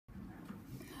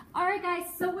All right, guys,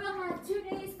 so we'll have 2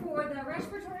 days for the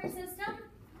respiratory system.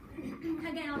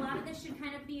 Again, a lot of this should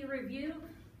kind of be a review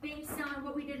based on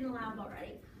what we did in the lab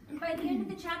already. By the end of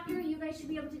the chapter, you guys should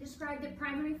be able to describe the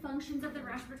primary functions of the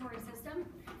respiratory system,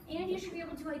 and you should be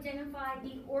able to identify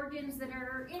the organs that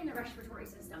are in the respiratory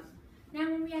system. Now,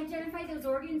 when we identify those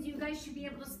organs, you guys should be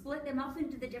able to split them up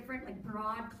into the different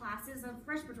broad classes of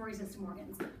respiratory system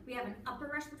organs. We have an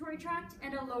upper respiratory tract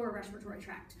and a lower respiratory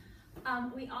tract.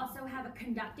 We also have a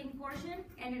conducting portion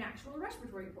and an actual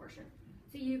respiratory portion.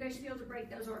 So you guys should be able to break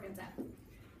those organs up.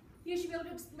 You should be able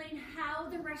to explain how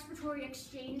the respiratory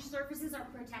exchange surfaces are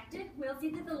protected. We'll see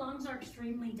that the lungs are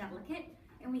extremely delicate,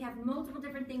 and we have multiple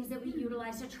different things that we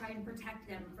utilize to try and protect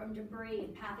them from debris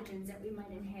and pathogens that we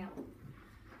might inhale.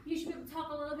 You should be able to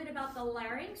talk a little bit about the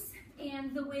larynx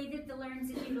and the way that the larynx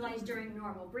is utilized during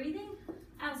normal breathing,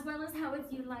 as well as how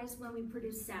it's utilized when we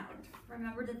produce sound.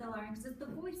 Remember that the larynx is the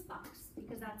voice box,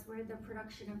 because that's where the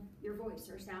production of your voice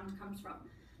or sound comes from.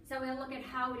 So we'll look at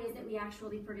how it is that we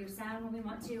actually produce sound when we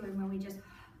want to, and when we just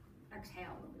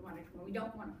exhale when we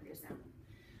don't want to produce sound.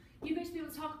 You guys should be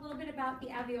able to talk a little bit about the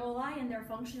alveoli and their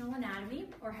functional anatomy,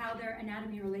 or how their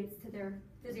anatomy relates to their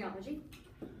physiology.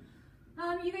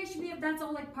 You guys should be, that's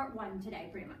all like part 1 today,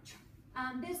 pretty much.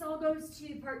 This all goes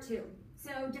to part 2.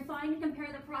 So define and compare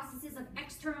the processes of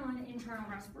external and internal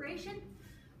respiration.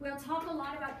 We'll talk a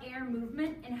lot about air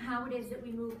movement and how it is that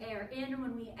we move air in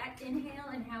when we inhale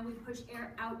and how we push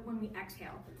air out when we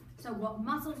exhale. So what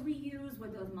muscles we use,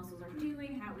 what those muscles are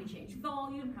doing, how we change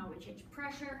volume, how we change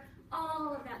pressure,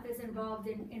 all of that is involved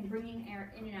in bringing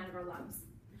air in and out of our lungs.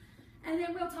 And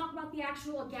then we'll talk about the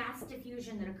actual gas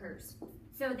diffusion that occurs.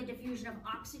 So the diffusion of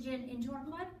oxygen into our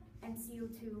blood and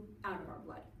CO2 out of our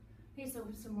blood. Okay, so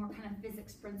some more kind of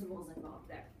physics principles involved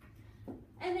there.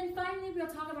 And then finally, we'll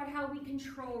talk about how we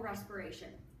control respiration.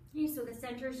 Okay, so the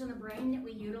centers in the brain that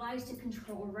we utilize to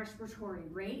control respiratory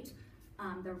rate,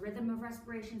 the rhythm of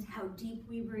respirations, how deep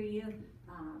we breathe,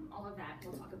 all of that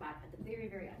we'll talk about at the very,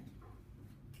 very end.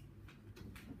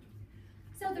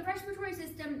 So the respiratory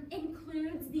system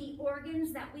includes the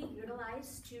organs that we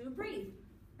utilize to breathe,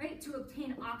 right? To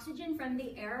obtain oxygen from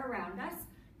the air around us,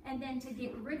 and then to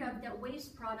get rid of the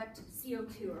waste product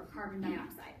CO2 or carbon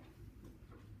dioxide.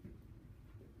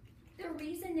 The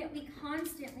reason that we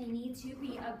constantly need to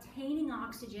be obtaining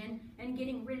oxygen and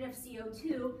getting rid of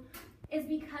CO2 is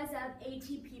because of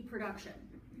ATP production,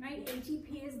 right?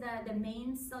 ATP is the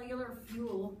main cellular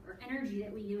fuel or energy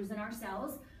that we use in our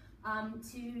cells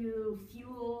to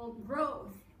fuel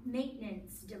growth,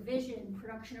 maintenance, division,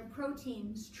 production of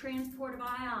proteins, transport of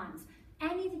ions.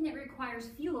 Anything that requires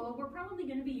fuel, we're probably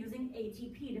going to be using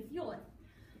ATP to fuel it.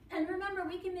 And remember,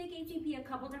 we can make ATP a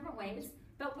couple different ways,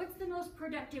 but what's the most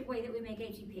productive way that we make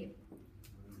ATP?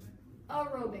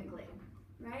 Aerobically,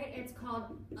 right? It's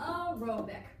called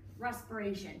aerobic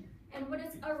respiration. And what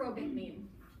does aerobic mean?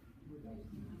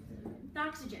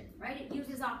 Oxygen, right? It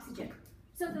uses oxygen.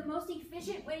 So the most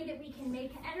efficient way that we can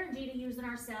make energy to use in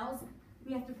our cells,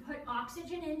 we have to put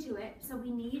oxygen into it, so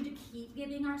we need to keep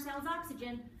giving our cells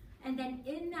oxygen, and then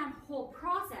in that whole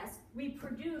process, we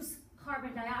produce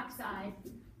carbon dioxide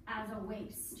as a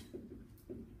waste.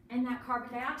 And that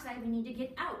carbon dioxide we need to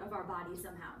get out of our body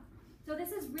somehow. So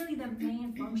this is really the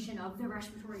main function of the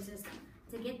respiratory system,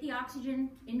 to get the oxygen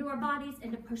into our bodies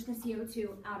and to push the CO2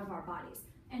 out of our bodies.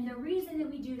 And the reason that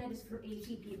we do that is for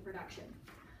ATP production.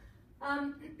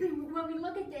 When we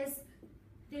look at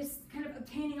this kind of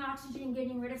obtaining oxygen and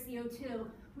getting rid of CO2,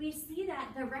 we see that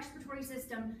the respiratory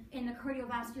system and the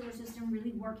cardiovascular system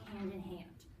really work hand in hand.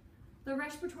 The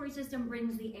respiratory system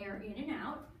brings the air in and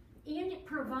out, and it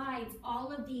provides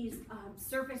all of these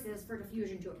surfaces for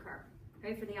diffusion to occur,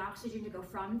 right? For the oxygen to go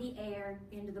from the air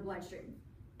into the bloodstream,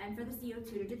 and for the CO2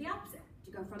 to do the opposite,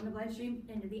 to go from the bloodstream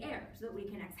into the air so that we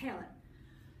can exhale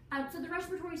it. So the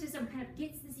respiratory system kind of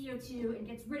gets the CO2 and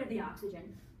gets rid of the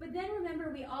oxygen. But then remember,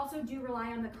 we also do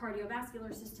rely on the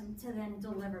cardiovascular system to then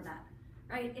deliver that,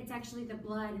 right? It's actually the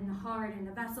blood and the heart and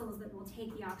the vessels that will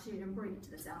take the oxygen and bring it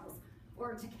to the cells,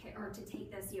 or to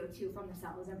take the CO2 from the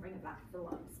cells and bring it back to the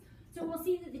lungs. So we'll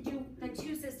see that the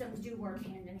two systems do work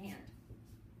hand in hand.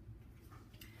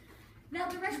 Now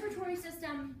the respiratory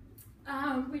system,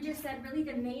 we just said really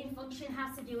the main function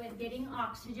has to do with getting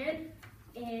oxygen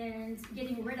and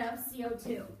getting rid of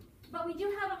CO2. But we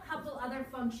do have a couple other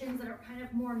functions that are kind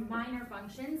of more minor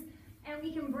functions, and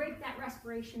we can break that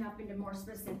respiration up into more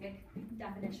specific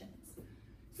definitions.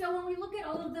 So when we look at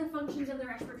all of the functions of the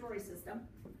respiratory system,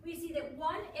 we see that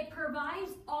 1, it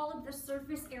provides all of the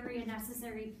surface area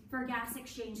necessary for gas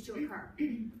exchange to occur.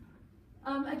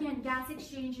 Again, gas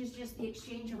exchange is just the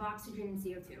exchange of oxygen and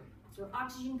CO2. So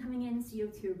oxygen coming in,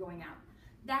 CO2 going out.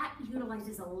 that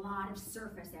utilizes a lot of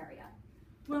surface area.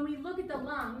 When we look at the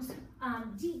lungs,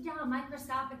 deep down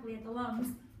microscopically at the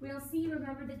lungs, we'll see,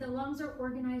 remember, that the lungs are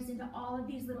organized into all of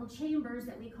these little chambers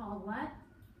that we call what?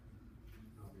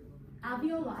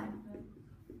 Alveoli.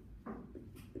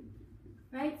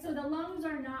 Right? So the lungs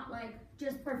are not like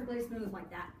just perfectly smooth like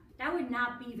that. That would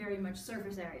not be very much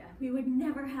surface area. We would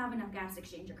never have enough gas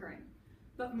exchange occurring.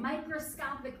 But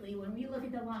microscopically, when we look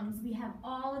at the lungs, we have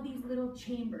all of these little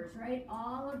chambers, right?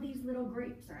 All of these little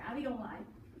grapes or alveoli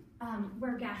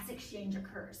where gas exchange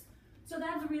occurs. So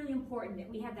that's really important that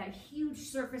we have that huge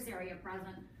surface area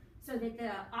present so that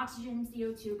the oxygen and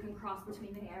CO2 can cross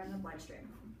between the air and the bloodstream.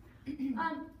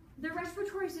 The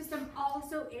respiratory system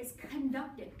also is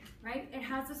conducting, right? It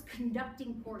has this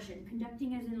conducting portion,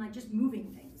 conducting as in like just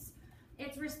moving things.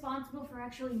 It's responsible for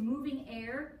actually moving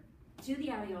air to the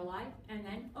alveoli and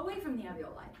then away from the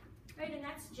alveoli, right? And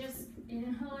that's just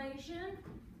inhalation.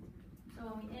 So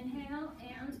when we inhale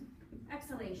and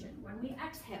exhalation. When we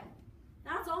exhale,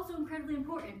 that's also incredibly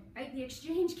important, right? The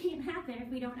exchange can't happen if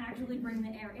we don't actually bring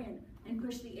the air in and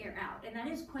push the air out. And that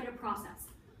is quite a process,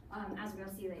 as we'll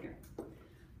see later.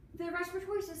 The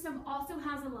respiratory system also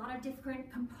has a lot of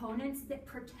different components that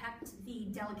protect the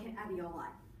delicate alveoli.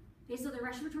 Okay, so the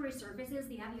respiratory surfaces,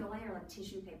 the alveoli are like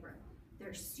tissue paper.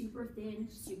 They're super thin,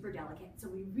 super delicate. So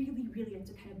we really, really have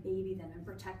to kind of baby them and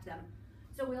protect them.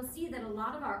 So we'll see that a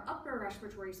lot of our upper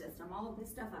respiratory system, all of this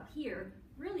stuff up here,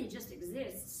 really just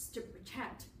exists to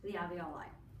protect the alveoli.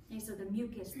 Okay, so the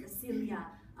mucus, the cilia,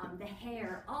 the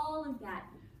hair, all of that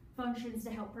functions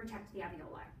to help protect the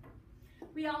alveoli.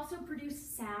 We also produce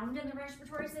sound in the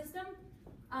respiratory system.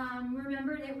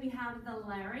 Remember that we have the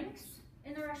larynx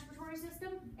in the respiratory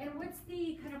system. And what's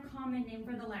the kind of common name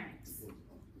for the larynx?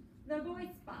 The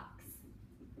voice box.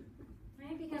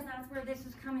 Right? Because that's where this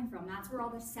is coming from. That's where all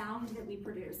the sound that we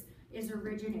produce is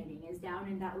originating, is down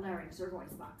in that larynx or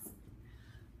voice box.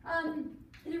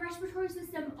 The respiratory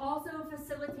system also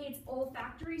facilitates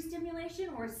olfactory stimulation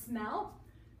or smell.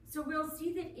 So we'll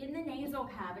see that in the nasal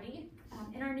cavity,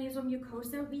 in our nasal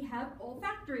mucosa, we have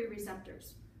olfactory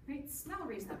receptors, right? Smell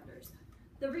receptors.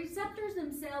 The receptors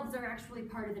themselves are actually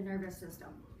part of the nervous system,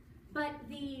 but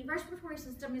the respiratory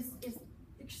system is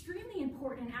extremely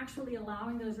important in actually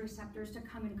allowing those receptors to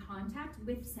come in contact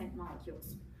with scent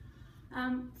molecules.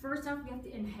 First off, we have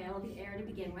to inhale the air to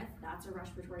begin with. That's a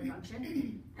respiratory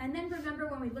function. And then remember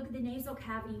when we look at the nasal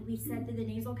cavity, we said that the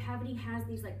nasal cavity has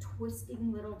these like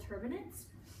twisting little turbinates,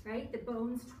 right? The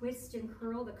bones twist and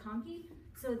curl the conchi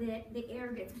so that the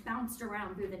air gets bounced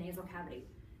around through the nasal cavity.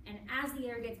 And as the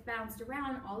air gets bounced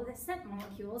around, all of the scent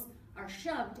molecules are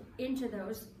shoved into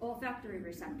those olfactory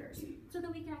receptors so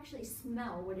that we can actually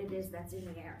smell what it is that's in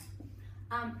the air.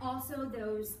 Also,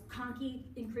 those conchi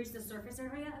increase the surface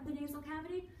area of the nasal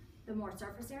cavity. The more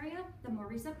surface area, the more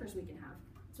receptors we can have.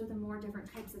 So the more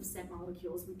different types of scent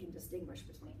molecules we can distinguish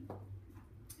between.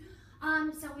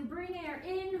 So we bring air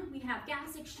in, we have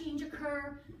gas exchange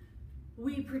occur,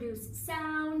 we produce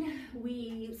sound,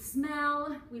 we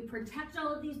smell, we protect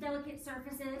all of these delicate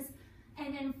surfaces,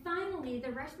 and then finally,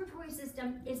 the respiratory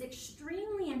system is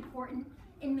extremely important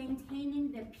in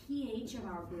maintaining the pH of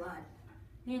our blood.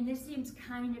 And this seems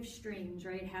kind of strange,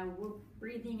 right? How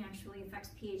breathing actually affects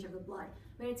pH of the blood,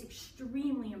 but it's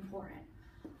extremely important.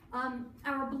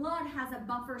 Our blood has a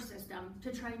buffer system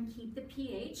to try and keep the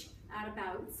pH at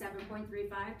about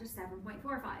 7.35 to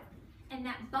 7.45. And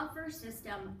that buffer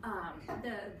system,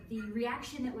 the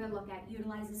reaction that we'll look at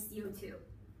utilizes CO2.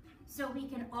 So we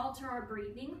can alter our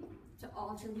breathing to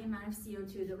alter the amount of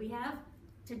CO2 that we have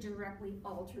to directly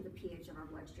alter the pH of our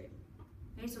bloodstream.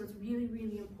 Okay, so it's really,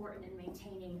 really important in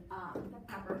maintaining the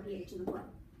proper pH of the blood.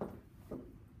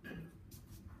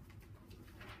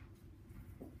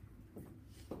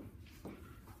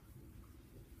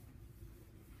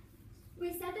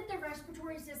 We said that the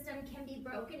respiratory system can be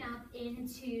broken up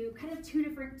into kind of two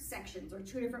different sections or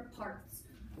two different parts.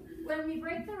 When we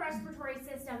break the respiratory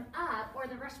system up, or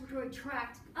the respiratory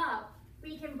tract up,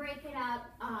 we can break it up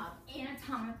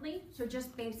anatomically, so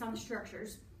just based on the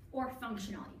structures, or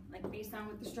functionally, like based on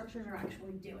what the structures are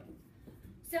actually doing.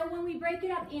 So when we break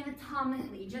it up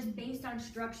anatomically, just based on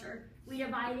structure, we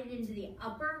divide it into the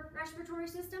upper respiratory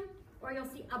system, or you'll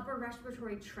see upper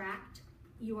respiratory tract,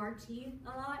 URT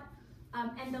a lot,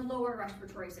 and the lower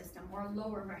respiratory system, or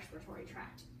lower respiratory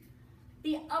tract.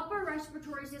 The upper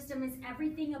respiratory system is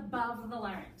everything above the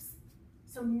larynx.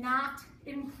 So not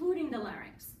including the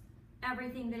larynx,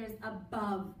 everything that is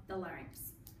above the larynx.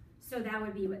 So that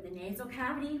would be with the nasal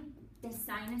cavity, the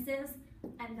sinuses,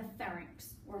 and the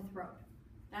pharynx, or throat.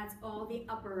 That's all the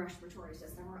upper respiratory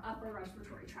system, or upper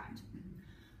respiratory tract.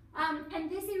 And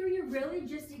this area really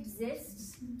just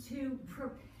exists to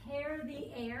prepare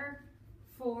the air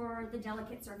for the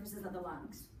delicate surfaces of the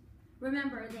lungs.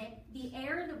 Remember that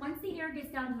once the air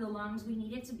gets down to the lungs, we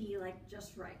need it to be like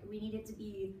just right. We need it to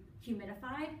be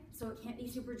humidified, so it can't be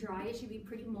super dry. It should be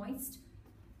pretty moist.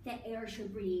 The air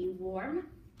should be warm.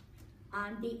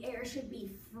 The air should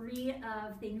be free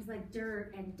of things like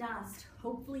dirt and dust.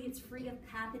 Hopefully it's free of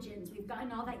pathogens. We've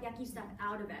gotten all that yucky stuff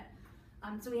out of it.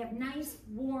 So we have nice,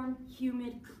 warm,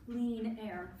 humid, clean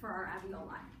air for our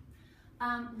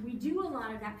alveoli. We do a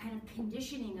lot of that kind of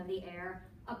conditioning of the air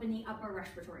up in the upper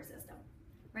respiratory system,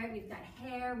 right? We've got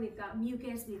hair, we've got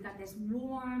mucus, we've got this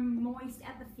warm, moist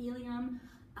epithelium.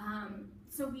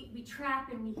 So we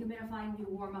trap and we humidify and we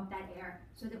warm up that air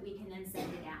so that we can then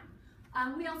send it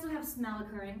down. We also have smell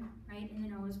occurring, right, in the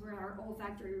nose where our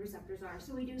olfactory receptors are.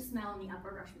 So we do smell in the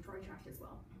upper respiratory tract as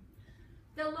well.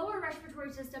 The lower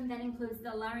respiratory system then includes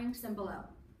the larynx and below.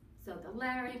 So the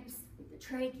larynx, the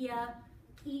trachea,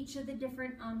 each of the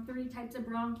different 3 types of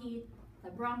bronchi, the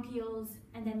bronchioles,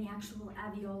 and then the actual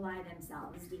alveoli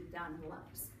themselves deep down in the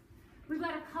lungs. We've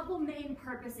got a couple main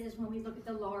purposes when we look at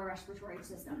the lower respiratory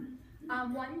system.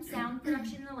 One, sound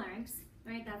production in the larynx,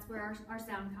 right? That's where our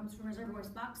sound comes from as our voice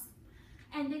box.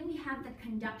 And then we have the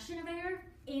conduction of air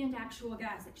and actual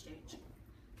gas exchange.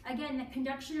 Again, the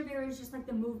conduction of air is just like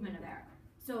the movement of air.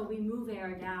 So we move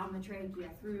air down the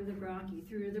trachea, through the bronchi,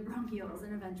 through the bronchioles,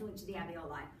 and eventually to the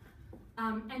alveoli.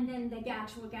 And then the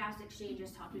actual gas exchange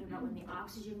is talking about when the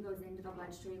oxygen goes into the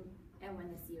bloodstream and when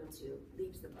the CO2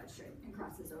 leaves the bloodstream and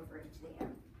crosses over into the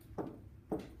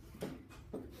air.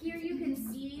 Here you can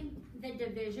see the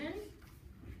division.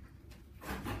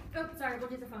 Oh, sorry, we'll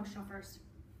do the functional first,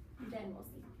 then we'll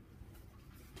see.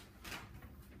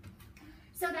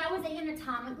 So that was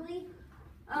anatomically.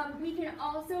 We can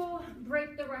also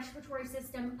break the respiratory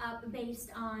system up based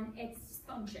on its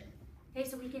function. Okay,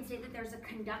 so we can say that there's a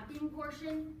conducting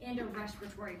portion and a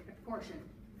respiratory portion.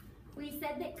 We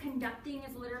said that conducting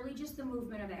is literally just the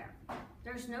movement of air.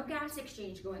 There's no gas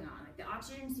exchange going on. Like the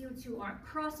oxygen and CO2 aren't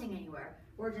crossing anywhere.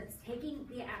 We're just taking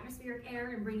the atmospheric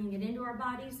air and bringing it into our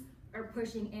bodies or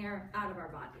pushing air out of our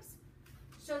bodies.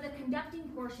 So the conducting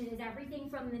portion is everything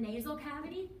from the nasal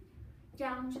cavity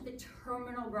down to the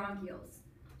terminal bronchioles.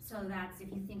 So that's, if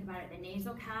you think about it, the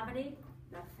nasal cavity,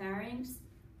 the pharynx,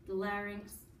 the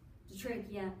larynx, the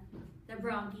trachea, the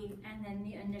bronchi, and then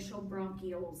the initial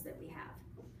bronchioles that we have.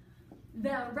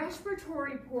 The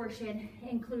respiratory portion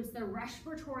includes the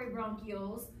respiratory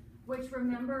bronchioles, which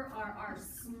remember are our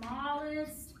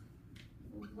smallest,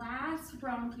 last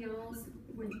bronchioles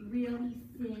with really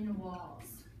thin walls.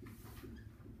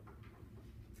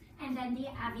 And then the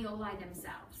alveoli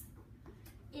themselves.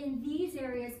 In these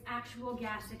areas, actual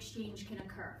gas exchange can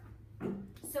occur.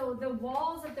 So the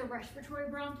walls of the respiratory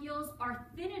bronchioles are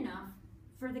thin enough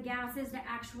for the gases to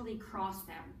actually cross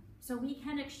them. So we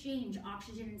can exchange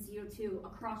oxygen and CO2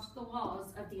 across the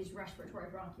walls of these respiratory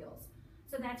bronchioles.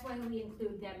 So that's why we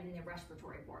include them in the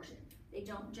respiratory portion. They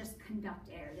don't just conduct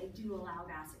air, they do allow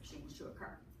gas exchange to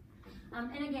occur.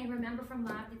 And again, remember from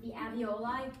lab that the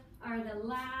alveoli are the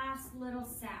last little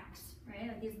sacs, right?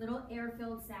 Like these little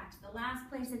air-filled sacs, the last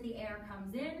place that the air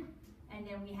comes in, and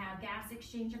then we have gas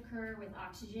exchange occur with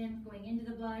oxygen going into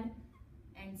the blood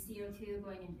and CO2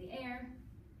 going into the air,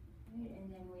 right?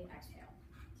 And then we exhale.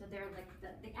 So they're like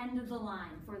the end of the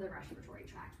line for the respiratory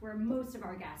tract, where most of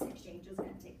our gas exchange is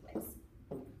going to take place.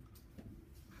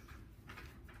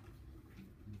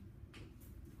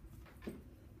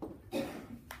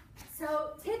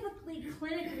 So typically,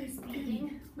 clinically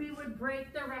speaking, we would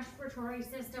break the respiratory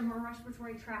system or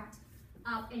respiratory tract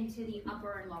up into the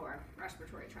upper and lower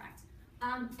respiratory tract.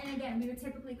 And again, we would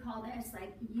typically call this,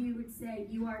 like you would say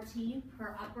URT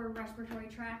for upper respiratory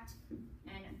tract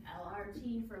and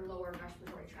LRT for lower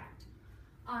respiratory tract.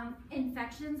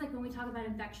 Infections, like when we talk about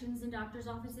infections in doctor's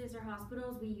offices or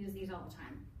hospitals, we use these all the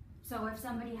time. So if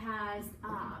somebody has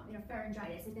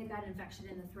pharyngitis, if they've got an infection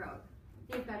in the throat,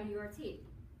 they've got a URT,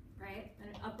 right?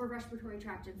 An upper respiratory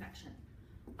tract infection.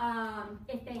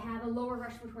 If they have a lower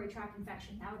respiratory tract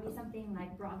infection, that would be something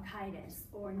like bronchitis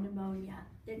or pneumonia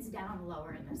that's down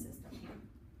lower in the system here.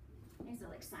 Okay, so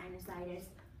like sinusitis,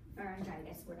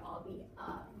 pharyngitis would all be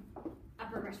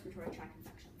upper respiratory tract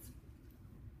infections.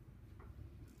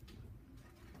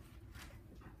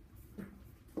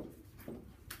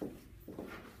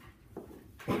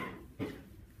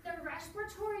 The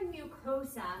respiratory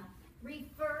mucosa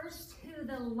refers to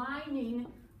the lining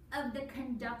of the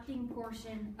conducting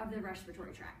portion of the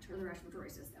respiratory tract or the respiratory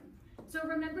system. So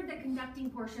remember, the conducting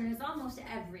portion is almost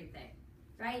everything,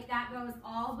 right? That goes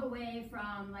all the way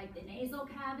from like the nasal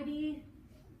cavity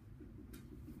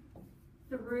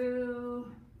through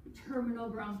terminal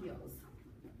bronchioles.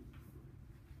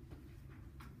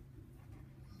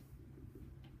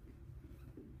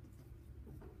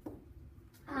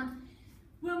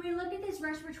 When we look at this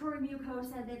respiratory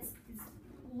mucosa that's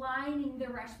lining the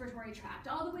respiratory tract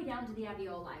all the way down to the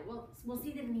alveoli, we'll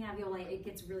see that in the alveoli it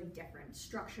gets really different,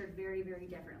 structured very, very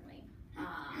differently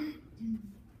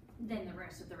than the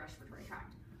rest of the respiratory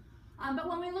tract. But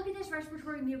when we look at this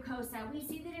respiratory mucosa, we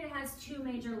see that it has two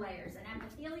major layers, an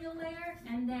epithelial layer,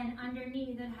 and then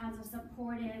underneath it has a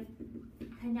supportive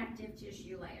connective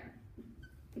tissue layer.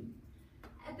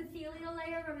 Epithelial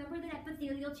layer, remember that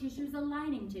epithelial tissue is a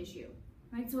lining tissue,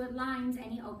 right? So it lines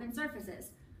any open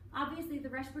surfaces. Obviously, the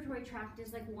respiratory tract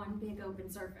is like one big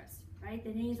open surface, right?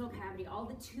 The nasal cavity, all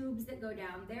the tubes that go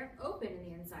down, they're open in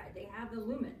the inside. They have the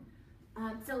lumen.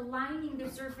 So lining the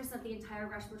surface of the entire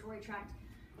respiratory tract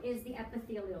is the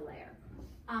epithelial layer.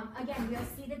 Again, we'll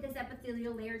see that this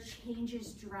epithelial layer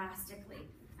changes drastically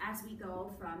as we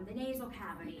go from the nasal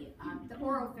cavity. The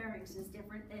oropharynx is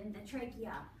different than the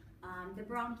trachea. The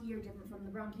bronchi are different from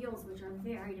the bronchioles, which are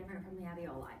very different from the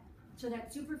alveoli. So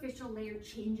that superficial layer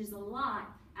changes a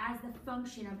lot as the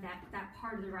function of that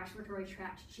part of the respiratory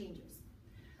tract changes.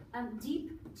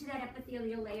 Deep to that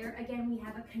epithelial layer, again, we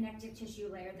have a connective tissue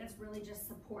layer that's really just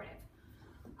supportive.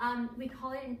 We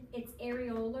call it it's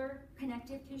areolar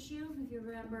connective tissue. If you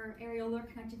remember, areolar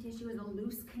connective tissue is a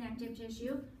loose connective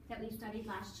tissue that we studied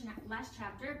last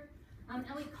chapter, and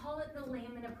we call it the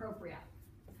lamina propria.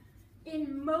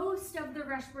 In most of the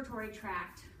respiratory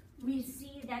tract, we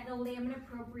see that the lamina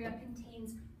propria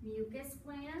contains mucus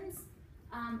glands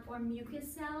or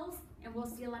mucus cells, and we'll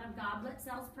see a lot of goblet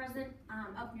cells present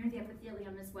up near the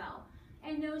epithelium as well.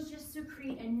 And those just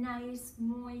secrete a nice,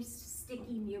 moist,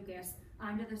 sticky mucus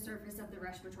onto the surface of the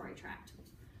respiratory tract.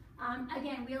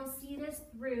 Again, we'll see this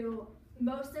through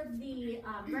most of the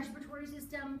respiratory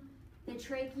system, the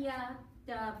trachea,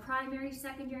 the primary,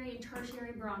 secondary, and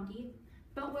tertiary bronchi.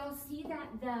 But we'll see that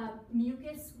the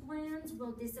mucus glands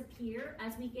will disappear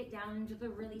as we get down into the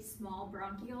really small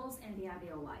bronchioles and the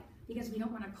alveoli, because we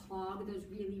don't want to clog those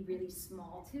really, really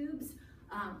small tubes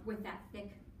with that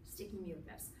thick, sticky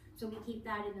mucus. So we keep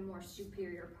that in the more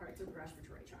superior parts of the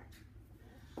respiratory tract.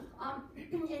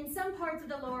 In some parts of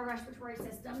the lower respiratory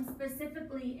system,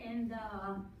 specifically in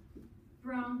the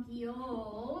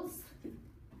bronchioles,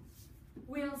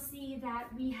 we'll see that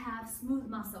we have smooth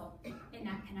muscle in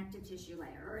that connective tissue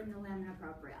layer, or in the lamina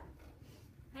propria.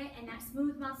 Okay? And that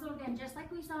smooth muscle, again, just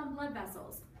like we saw in blood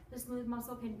vessels, the smooth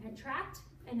muscle can contract,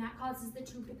 and that causes the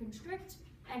tube to constrict,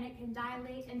 and it can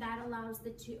dilate, and that allows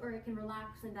the tube, or it can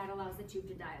relax, and that allows the tube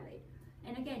to dilate.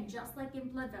 And again, just like in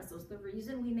blood vessels, the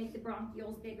reason we make the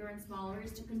bronchioles bigger and smaller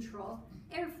is to control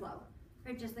airflow,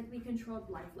 right? Just like we control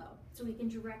blood flow. So we can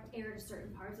direct air to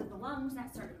certain parts of the lungs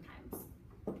at certain times.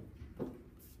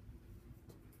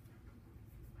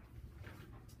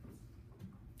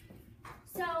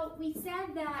 So we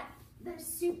said that the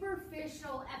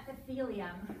superficial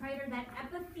epithelium, right, or that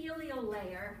epithelial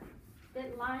layer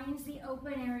that lines the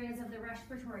open areas of the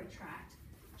respiratory tract,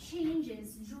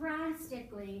 changes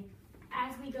drastically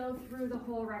as we go through the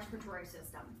whole respiratory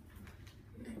system.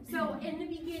 So in the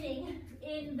beginning,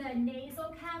 in the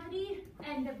nasal cavity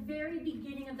and the very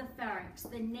beginning of the pharynx,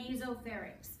 the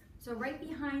nasopharynx, so right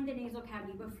behind the nasal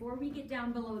cavity, before we get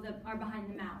down below or behind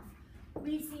the mouth,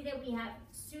 we see that we have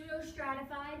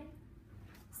pseudostratified,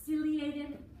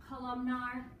 ciliated,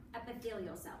 columnar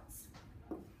epithelial cells.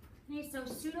 Okay, so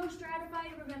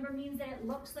pseudostratified, remember, means that it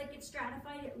looks like it's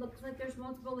stratified, it looks like there's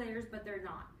multiple layers, but they're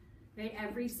not. Right?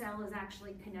 Every cell is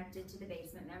actually connected to the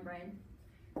basement membrane.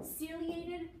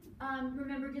 Ciliated,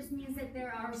 remember, just means that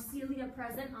there are cilia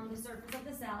present on the surface of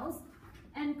the cells,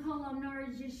 and columnar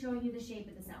is just showing you the shape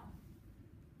of the cell.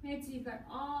 Right? So you've got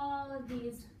all of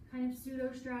these kind of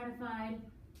pseudostratified,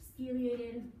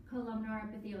 ciliated, columnar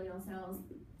epithelial cells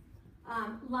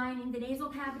lining the nasal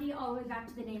cavity all the way back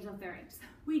to the nasopharynx.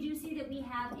 We do see that we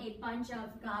have a bunch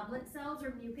of goblet cells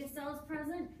or mucus cells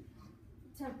present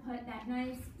to put that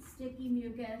nice sticky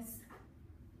mucus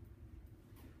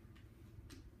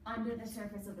under the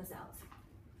surface of the cells.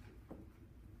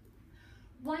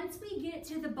 Once we get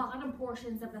to the bottom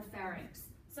portions of the pharynx,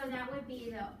 so that would be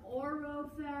the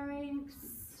oropharynx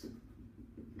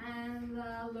and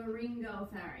the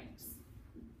laryngopharynx,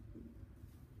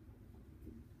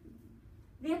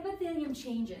 the epithelium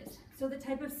changes. So the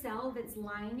type of cell that's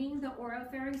lining the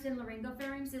oropharynx and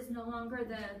laryngopharynx is no longer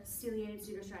the ciliated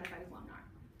pseudostratified columnar.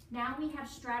 Now we have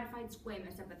stratified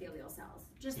squamous epithelial cells,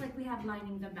 just like we have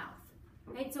lining the mouth.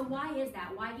 Right? So why is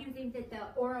that? Why do you think that the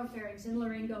oropharynx and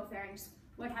laryngopharynx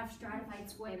would have stratified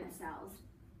squamous cells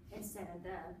instead of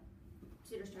the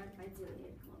pseudostratified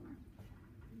ciliated columnar?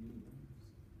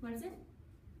 What is it?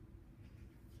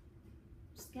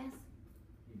 Just guess.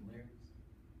 Layers.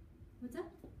 What's up?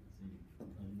 So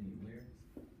you need layers.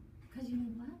 Because you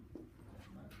need what?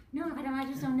 No, I don't. I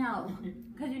just don't know.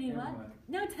 Because you need what?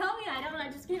 No, tell me. I don't. I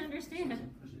just can't understand.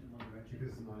 Push it in one direction. Because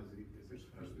it's not as easy. Push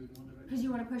food in one direction. Because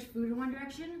you want to push food in one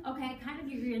direction? Okay, kind of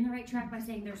you're in the right track by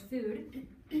saying there's food.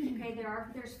 Okay,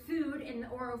 there's food in the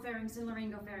oropharynx and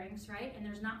laryngopharynx, right? And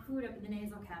there's not food up in the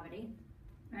nasal cavity,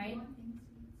 right?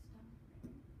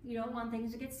 You don't want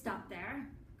things to get stuck there,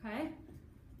 okay?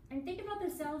 And think about the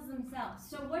cells themselves.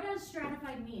 So what does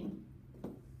stratified mean?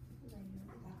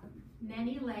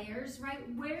 Many layers, right?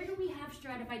 Where do we have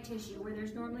stratified tissue? Where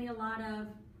there's normally a lot of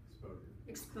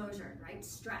exposure, right?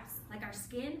 Stress. Like our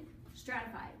skin,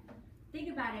 stratified. Think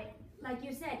about it, like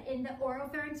you said, in the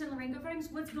oropharynx and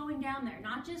laryngopharynx, what's going down there?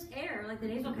 Not just air, like the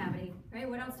nasal cavity, right?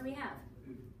 What else do we have?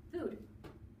 Food,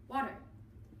 water.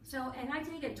 So, and I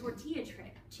take a tortilla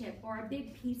chip or a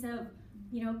big piece of,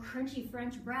 you know, crunchy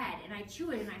French bread, and I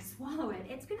chew it and I swallow it,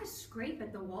 it's gonna scrape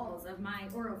at the walls of my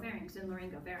oropharynx and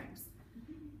laryngopharynx.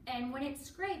 And when it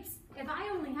scrapes, if I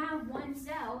only have one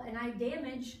cell and I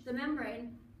damage the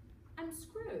membrane, I'm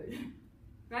screwed,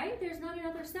 right? There's not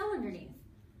another cell underneath.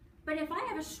 But if I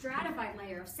have a stratified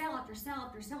layer of cell after cell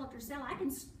after cell after cell, I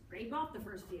can scrape off the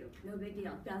first few. No big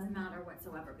deal, doesn't matter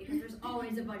whatsoever, because there's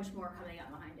always a bunch more coming up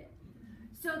behind it.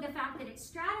 So the fact that it's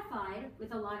stratified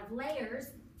with a lot of layers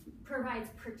provides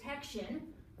protection,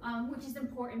 which is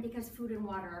important because food and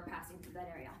water are passing through that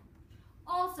area.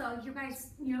 Also, you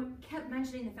guys, kept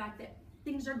mentioning the fact that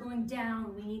things are going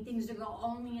down. We need things to go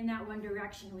only in that one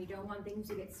direction. We don't want things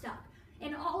to get stuck.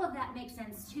 And all of that makes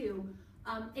sense too.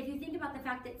 If you think about the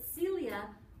fact that cilia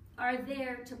are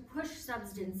there to push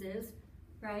substances,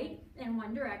 right, in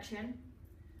one direction,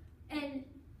 and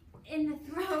in the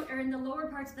throat or in the lower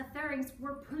parts of the pharynx,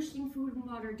 we're pushing food and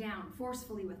water down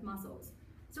forcefully with muscles.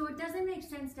 So it doesn't make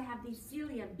sense to have these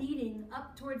cilia beating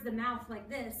up towards the mouth like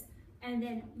this and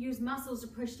then use muscles to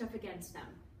push stuff against them.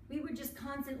 We would just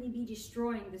constantly be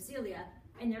destroying the cilia,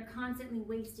 and they're constantly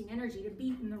wasting energy to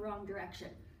beat in the wrong direction.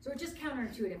 So it's just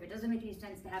counterintuitive. It doesn't make any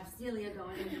sense to have cilia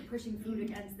going and pushing food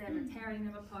against them and tearing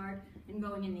them apart and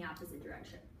going in the opposite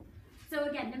direction. So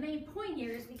again, the main point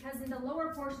here is because in the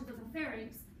lower portions of the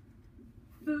pharynx,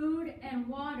 food and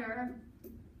water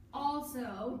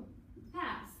also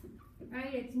pass,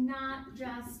 right? It's not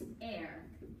just air.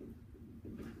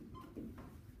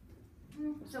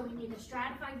 So we need the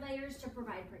stratified layers to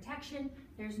provide protection.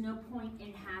 There's no point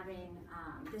in having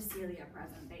the cilia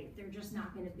present. They're just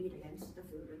not going to beat against the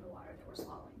food or the water that we're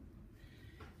swallowing.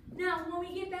 Now, when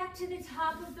we get back to the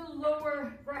top of the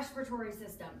lower respiratory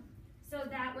system, so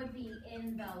that would be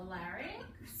in the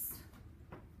larynx.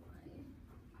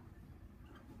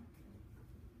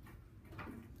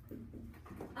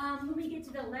 When we get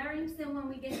to the larynx, then when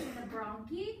we get to the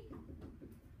bronchi,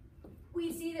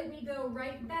 we see that we go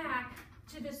right back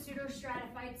to the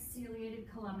pseudostratified ciliated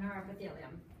columnar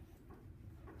epithelium.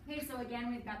 Okay, so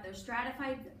again, we've got those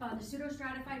stratified, the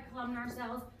pseudostratified columnar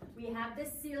cells. We have the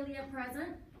cilia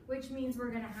present, which means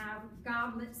we're going to have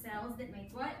goblet cells that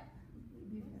make what?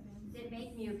 That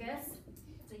make mucus.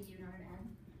 It's a U, not an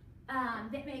N.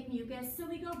 That make mucus. So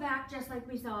we go back just like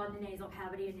we saw in the nasal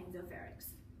cavity and nasopharynx.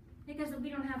 Because we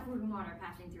don't have food and water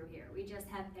passing through here. We just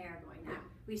have air going out.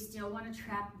 We still want to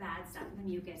trap bad stuff in the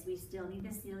mucus. We still need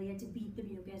the cilia to beat the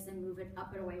mucus and move it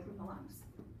up and away from the lungs.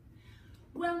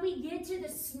 When we get to the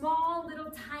small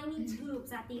little tiny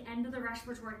tubes at the end of the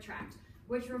respiratory tract,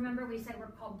 which remember we said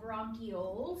were called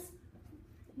bronchioles,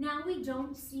 now we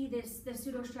don't see the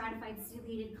pseudostratified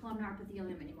ciliated columnar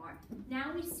epithelium anymore.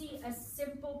 Now we see a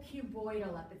simple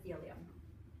cuboidal epithelium.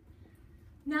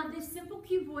 Now, this simple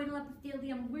cuboidal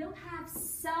epithelium will have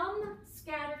some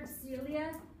scattered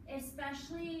cilia,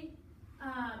 especially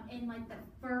in like the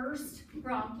first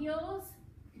bronchioles.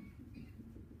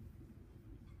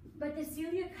 But the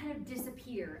cilia kind of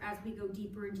disappear as we go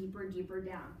deeper and deeper and deeper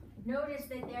down. Notice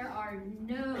that there are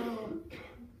no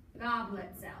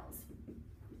goblet cells.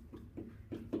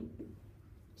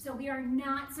 So we are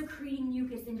not secreting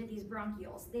mucus into these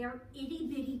bronchioles. They are itty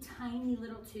bitty tiny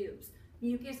little tubes.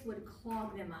 Mucus would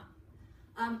clog them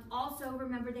up. Also,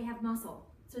 remember they have muscle,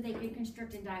 so they can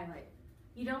constrict and dilate.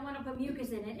 You don't want to put mucus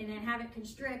in it and then have it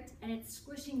constrict, and it's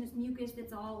squishing this mucus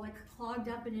that's all like clogged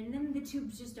up in it, and then the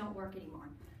tubes just don't work anymore.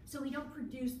 So we don't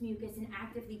produce mucus and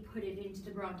actively put it into the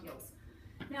bronchioles.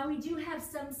 Now we do have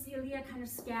some cilia kind of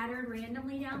scattered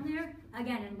randomly down there,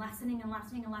 again in lessening and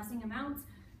lessening and lessening amounts,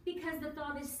 because the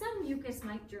thought is some mucus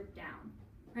might drip down.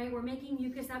 right? We're making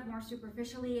mucus up more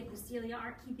superficially. If the cilia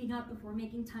aren't keeping up, if we're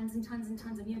making tons and tons and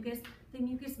tons of mucus, the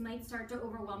mucus might start to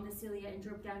overwhelm the cilia and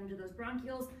drip down into those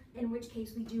bronchioles, in which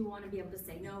case we do want to be able to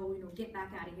say, no, get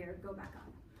back out of here, go back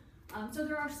up. So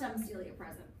there are some cilia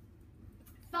present.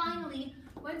 Finally,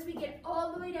 once we get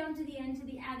all the way down to the end to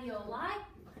the alveoli,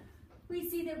 we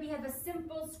see that we have a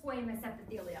simple squamous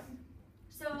epithelium.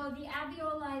 So the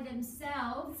alveoli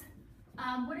themselves,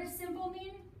 what does simple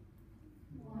mean?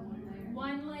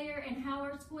 One layer. And how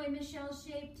are squamous shells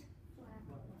shaped?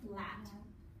 Flat.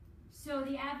 So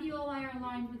the alveoli are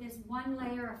lined with this one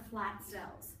layer of flat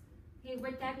cells. Okay,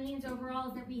 what that means overall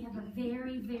is that we have a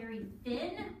very, very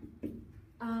thin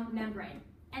membrane.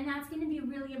 And that's going to be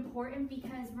really important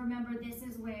because remember, this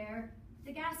is where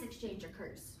the gas exchange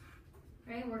occurs.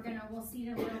 Right? We'll see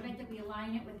in a little bit that we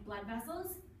align it with blood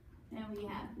vessels, and we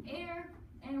have air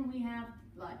and we have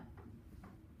blood.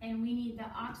 And we need the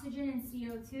oxygen and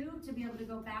CO2 to be able to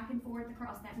go back and forth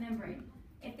across that membrane.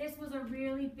 If this was a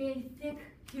really big, thick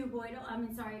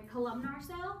columnar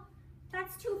cell,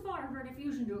 that's too far for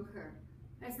diffusion to occur.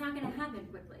 That's not going to happen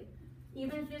quickly.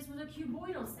 Even if this was a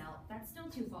cuboidal cell, that's still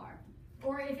too far.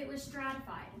 Or if it was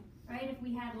stratified, right? If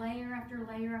we had layer after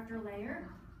layer after layer,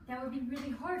 that would be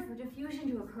really hard for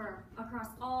diffusion to occur across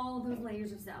all those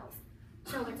layers of cells.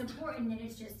 So it's important that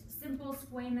it's just simple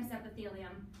squamous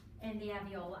epithelium in the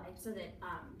alveoli so that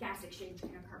gas exchange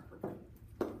can occur quickly.